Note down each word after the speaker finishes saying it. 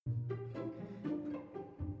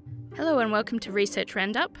Hello and welcome to Research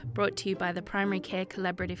Roundup, brought to you by the Primary Care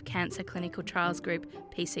Collaborative Cancer Clinical Trials Group,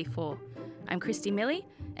 PC4. I'm Christy Milley,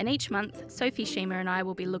 and each month, Sophie Schiemer and I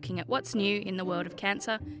will be looking at what's new in the world of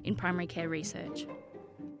cancer in primary care research.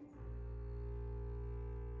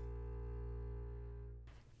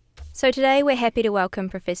 So today we're happy to welcome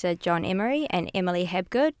Professor John Emery and Emily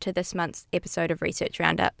Habgood to this month's episode of Research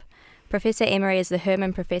Roundup. Professor Emery is the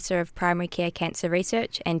Herman Professor of Primary Care Cancer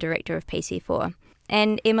Research and Director of PC4.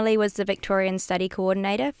 And Emily was the Victorian Study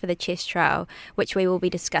Coordinator for the CHEST trial, which we will be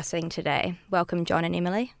discussing today. Welcome, John and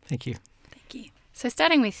Emily. Thank you. Thank you. So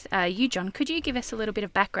starting with you, John, could you give us a little bit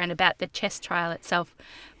of background about the CHEST trial itself,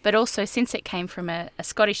 but also since it came from a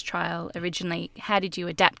Scottish trial originally, how did you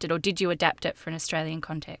adapt it, or did you adapt it for an Australian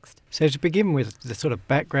context? So to begin with, the sort of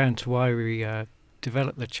background to why we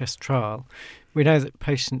developed the CHEST trial, we know that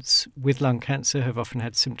patients with lung cancer have often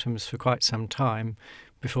had symptoms for quite some time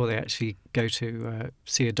before they actually go to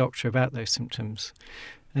see a doctor about those symptoms.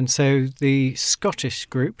 And so the Scottish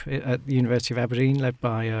group at the University of Aberdeen, led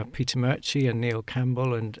by Peter Murchie and Neil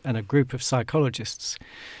Campbell and a group of psychologists,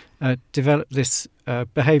 developed this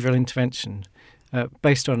behavioural intervention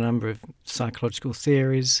based on a number of psychological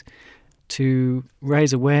theories to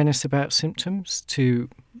raise awareness about symptoms, to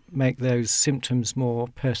make those symptoms more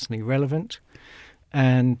personally relevant,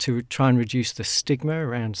 and to try and reduce the stigma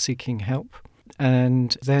around seeking help,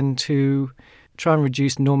 and then to try and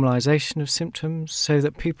reduce normalisation of symptoms so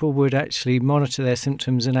that people would actually monitor their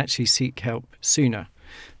symptoms and actually seek help sooner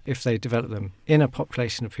if they develop them in a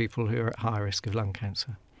population of people who are at high risk of lung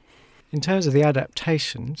cancer. In terms of the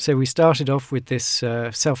adaptation, so we started off with this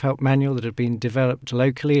self-help manual that had been developed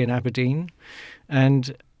locally in Aberdeen,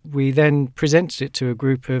 and we then presented it to a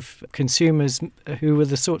group of consumers who were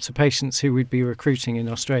the sorts of patients who we'd be recruiting in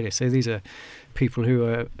Australia. So these are people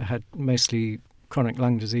who had mostly chronic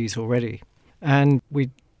lung disease already. And we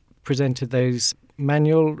presented those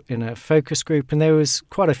manual in a focus group, and there was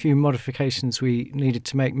quite a few modifications we needed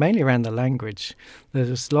to make, mainly around the language. There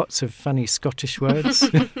was lots of funny Scottish words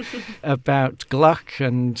about gluck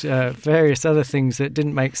and various other things that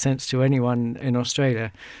didn't make sense to anyone in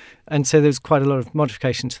Australia. And so there's quite a lot of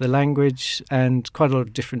modification to the language and quite a lot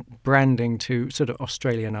of different branding to sort of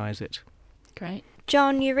Australianise it. Great.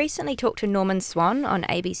 John, you recently talked to Norman Swan on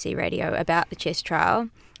ABC Radio about the CHEST trial,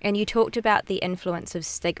 and you talked about the influence of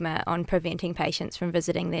stigma on preventing patients from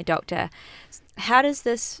visiting their doctor. How does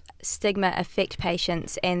this stigma affect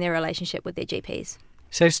patients and their relationship with their GPs?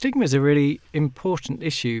 So stigma is a really important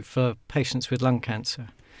issue for patients with lung cancer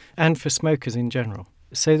and for smokers in general,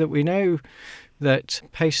 so that we know that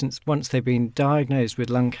patients, once they've been diagnosed with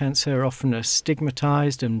lung cancer, often are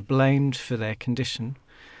stigmatised and blamed for their condition.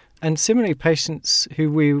 And similarly, patients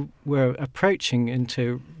who we were approaching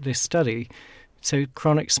into this study, so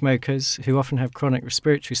chronic smokers who often have chronic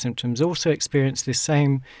respiratory symptoms, also experience this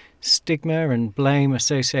same stigma and blame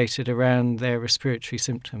associated around their respiratory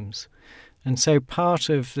symptoms. And so part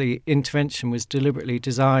of the intervention was deliberately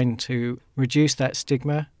designed to reduce that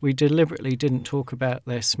stigma. We deliberately didn't talk about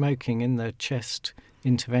their smoking in the CHEST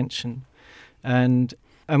intervention, and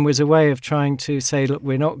was a way of trying to say, look,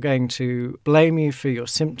 we're not going to blame you for your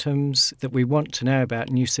symptoms, that we want to know about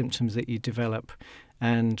new symptoms that you develop,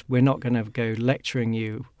 and we're not going to go lecturing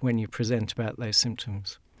you when you present about those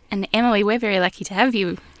symptoms. And Emily, we're very lucky to have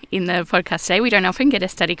you in the podcast today. We don't often get a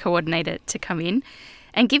study coordinator to come in.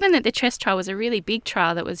 And given that the CHEST trial was a really big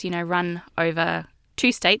trial that was, run over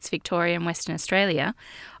 2 states, Victoria and Western Australia,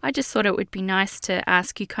 I just thought it would be nice to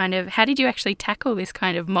ask you kind of, how did you actually tackle this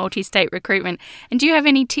kind of multi-state recruitment? And do you have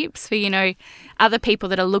any tips for, other people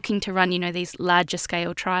that are looking to run, these larger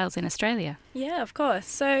scale trials in Australia? Yeah, of course.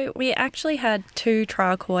 So we actually had 2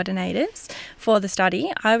 trial coordinators for the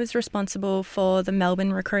study. I was responsible for the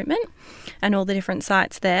Melbourne recruitment and all the different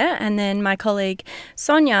sites there. And then my colleague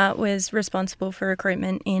Sonia was responsible for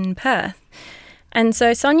recruitment in Perth. And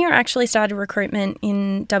so Sonia actually started recruitment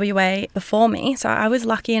in WA before me, so I was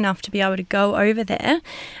lucky enough to be able to go over there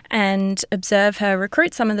and observe her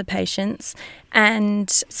recruit some of the patients and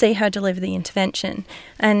see her deliver the intervention.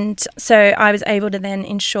 And so I was able to then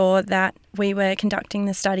ensure that we were conducting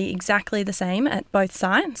the study exactly the same at both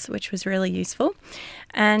sites, which was really useful.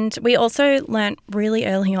 And we also learnt really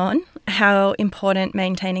early on how important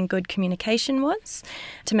maintaining good communication was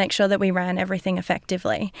to make sure that we ran everything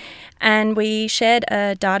effectively. And we shared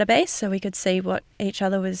a database so we could see what each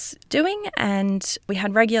other was doing, and we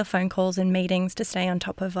had regular phone calls and meetings to stay on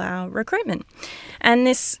top of our recruitment. And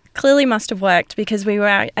this clearly must have worked because we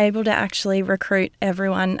were able to actually recruit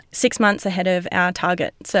everyone 6 months ahead of our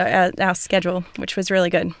target, so our schedule, which was really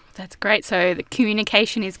good. That's great. So the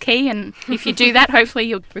communication is key, and if you do that, hopefully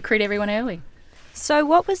you'll recruit everyone early. So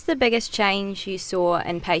what was the biggest change you saw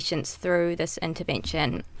in patients through this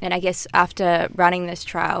intervention? And I guess after running this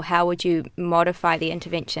trial, how would you modify the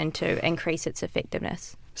intervention to increase its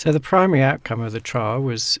effectiveness? So the primary outcome of the trial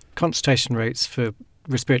was consultation rates for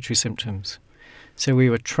respiratory symptoms. So we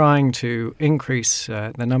were trying to increase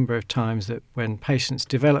the number of times that when patients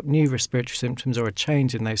develop new respiratory symptoms or a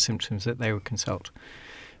change in those symptoms that they would consult.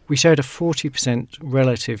 We showed a 40%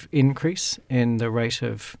 relative increase in the rate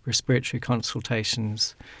of respiratory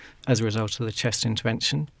consultations as a result of the chest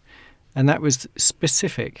intervention. And that was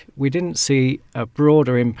specific. We didn't see a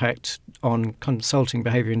broader impact on consulting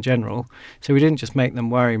behaviour in general. So we didn't just make them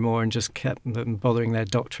worry more and just kept them bothering their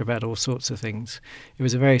doctor about all sorts of things. It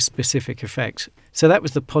was a very specific effect. So that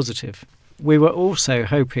was the positive. We were also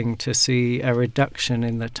hoping to see a reduction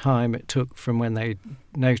in the time it took from when they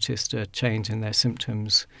noticed a change in their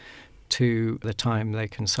symptoms to the time they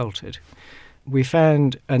consulted. We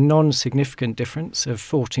found a non-significant difference of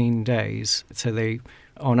 14 days. So they,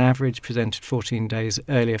 on average, presented 14 days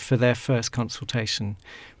earlier for their first consultation,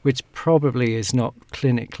 which probably is not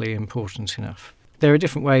clinically important enough. There are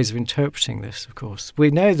different ways of interpreting this, of course. We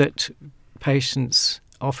know that patients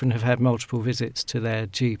often have had multiple visits to their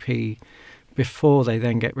GP before they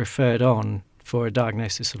then get referred on for a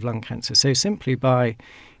diagnosis of lung cancer. So simply by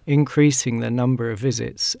increasing the number of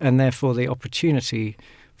visits and therefore the opportunity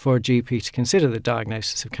for a GP to consider the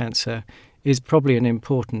diagnosis of cancer is probably an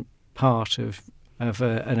important part of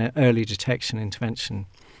an early detection intervention.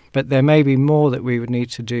 But there may be more that we would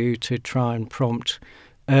need to do to try and prompt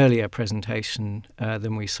earlier presentation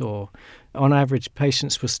than we saw. On average,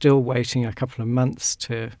 patients were still waiting a couple of months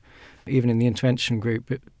to, even in the intervention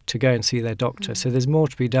group, to go and see their doctor. So there's more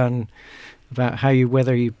to be done about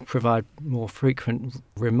whether you provide more frequent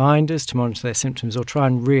reminders to monitor their symptoms or try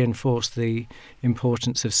and reinforce the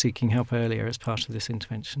importance of seeking help earlier as part of this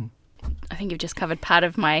intervention. I think you've just covered part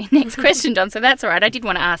of my next question, John, so that's all right. I did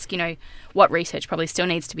want to ask, what research probably still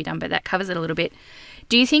needs to be done, but that covers it a little bit.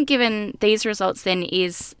 Do you think, given these results, then,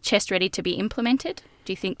 is CHEST ready to be implemented?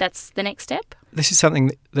 Do you think that's the next step? This is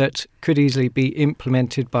something that could easily be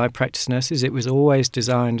implemented by practice nurses. It was always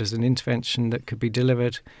designed as an intervention that could be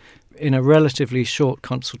delivered in a relatively short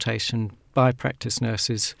consultation by practice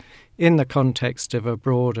nurses in the context of a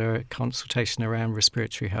broader consultation around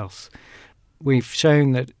respiratory health. We've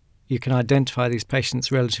shown that you can identify these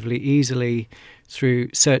patients relatively easily through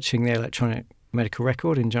searching the electronic medical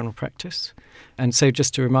record in general practice. And so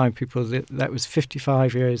just to remind people that was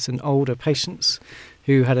 55 years and older patients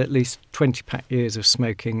who had at least 20 years of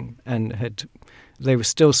smoking and they were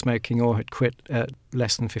still smoking or had quit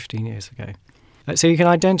less than 15 years ago. So you can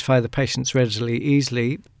identify the patients relatively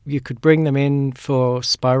easily. You could bring them in for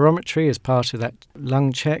spirometry as part of that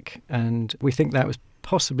lung check, and we think that was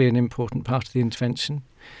possibly an important part of the intervention.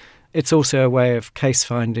 It's also a way of case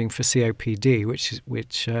finding for COPD,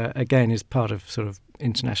 which again is part of sort of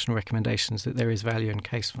international recommendations that there is value in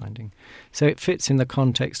case finding. So it fits in the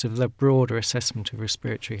context of the broader assessment of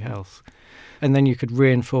respiratory health. And then you could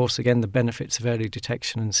reinforce again the benefits of early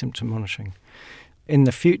detection and symptom monitoring. In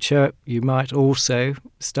the future, you might also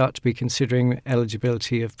start to be considering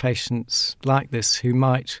eligibility of patients like this who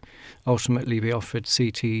might ultimately be offered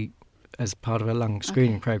CT as part of a lung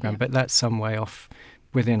screening programme, but that's some way off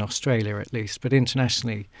within Australia at least. But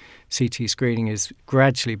internationally, CT screening is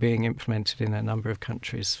gradually being implemented in a number of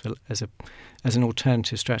countries as an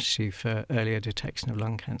alternative strategy for earlier detection of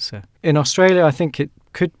lung cancer. In Australia, I think it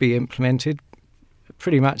could be implemented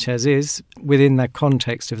pretty much as is within the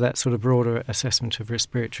context of that sort of broader assessment of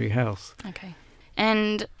respiratory health. Okay.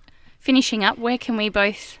 And finishing up, where can we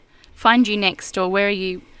both find you next, or where are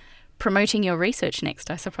you promoting your research next,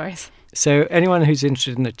 I suppose? So anyone who's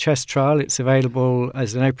interested in the CHEST trial, it's available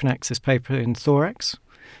as an open access paper in Thorax,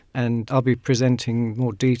 and I'll be presenting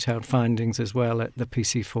more detailed findings as well at the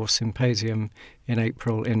PC4 Symposium in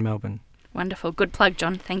April in Melbourne. Wonderful. Good plug,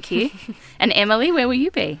 John. Thank you. And Emily, where will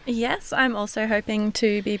you be? Yes, I'm also hoping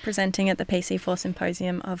to be presenting at the PC4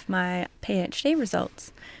 Symposium of my PhD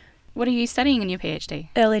results. What are you studying in your PhD?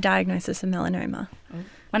 Early diagnosis of melanoma. Oh,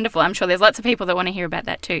 wonderful. I'm sure there's lots of people that want to hear about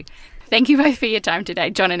that too. Thank you both for your time today,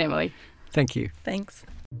 John and Emily. Thank you. Thanks.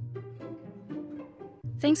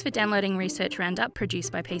 Thanks for downloading Research Roundup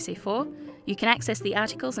produced by PC4. You can access the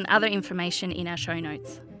articles and other information in our show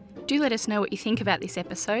notes. Do let us know what you think about this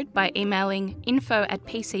episode by emailing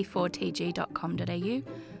info@pc4tg.com.au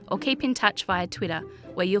or keep in touch via Twitter,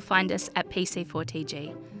 where you'll find us at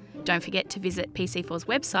PC4TG. Don't forget to visit PC4's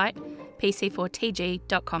website,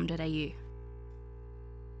 pc4tg.com.au.